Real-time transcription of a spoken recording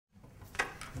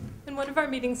In one of our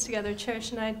meetings together,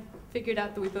 Cherish and I figured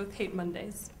out that we both hate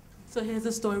Mondays. So here's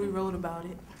a story we wrote about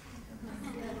it.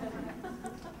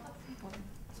 1,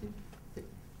 2, 3.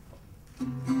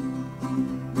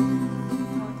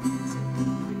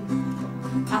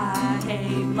 I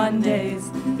hate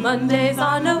Mondays. Mondays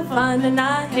are no fun, and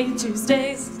I hate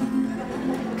Tuesdays,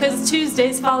 'cause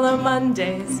Tuesdays follow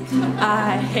Mondays.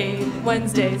 I hate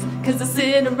Wednesdays, 'cause I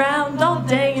sit around all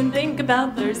day and think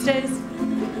about Thursdays,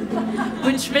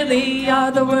 which really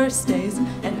are the worst days.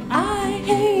 And I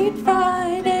hate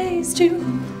Fridays too,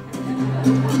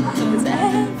 'cause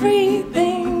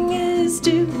everything is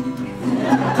due.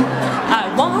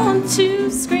 I want to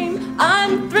scream,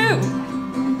 I'm through,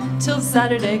 till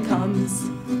Saturday comes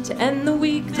to end the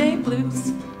weekday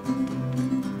blues.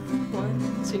 1,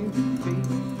 2, 3,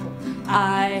 4.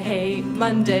 I hate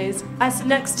Mondays. I sit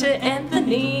next to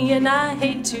Anthony, and I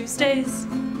hate Tuesdays,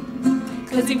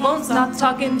 'cause he won't stop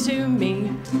talking to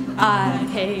me. I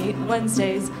hate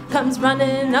Wednesdays. Comes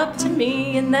running up to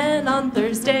me, and then on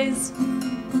Thursdays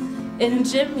in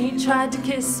gym he tried to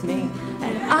kiss me.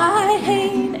 And I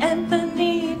hate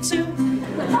Anthony too,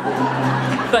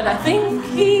 but I think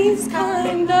he's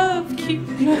kind of cute.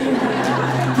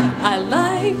 I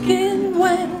like it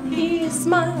when he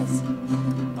smiles.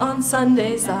 On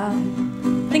Sundays I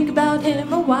think about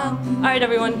him a while. All right,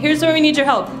 everyone, here's where we need your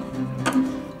help.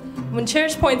 When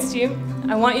Cherish points to you,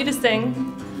 I want you to sing,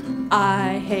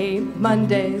 I hate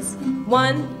Mondays.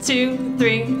 1, 2,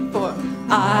 3, 4.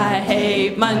 I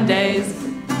hate Mondays.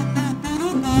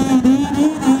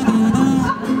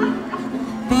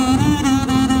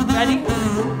 Ready?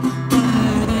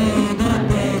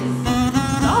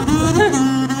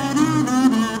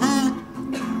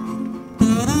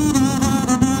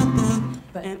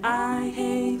 And I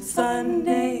hate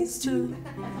Sundays too,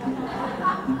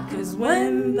 'cause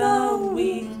when the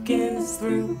weekend's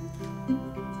through,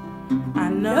 I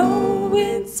know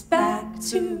it's back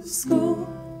to school,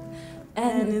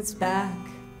 and it's back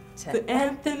to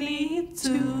Anthony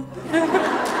too.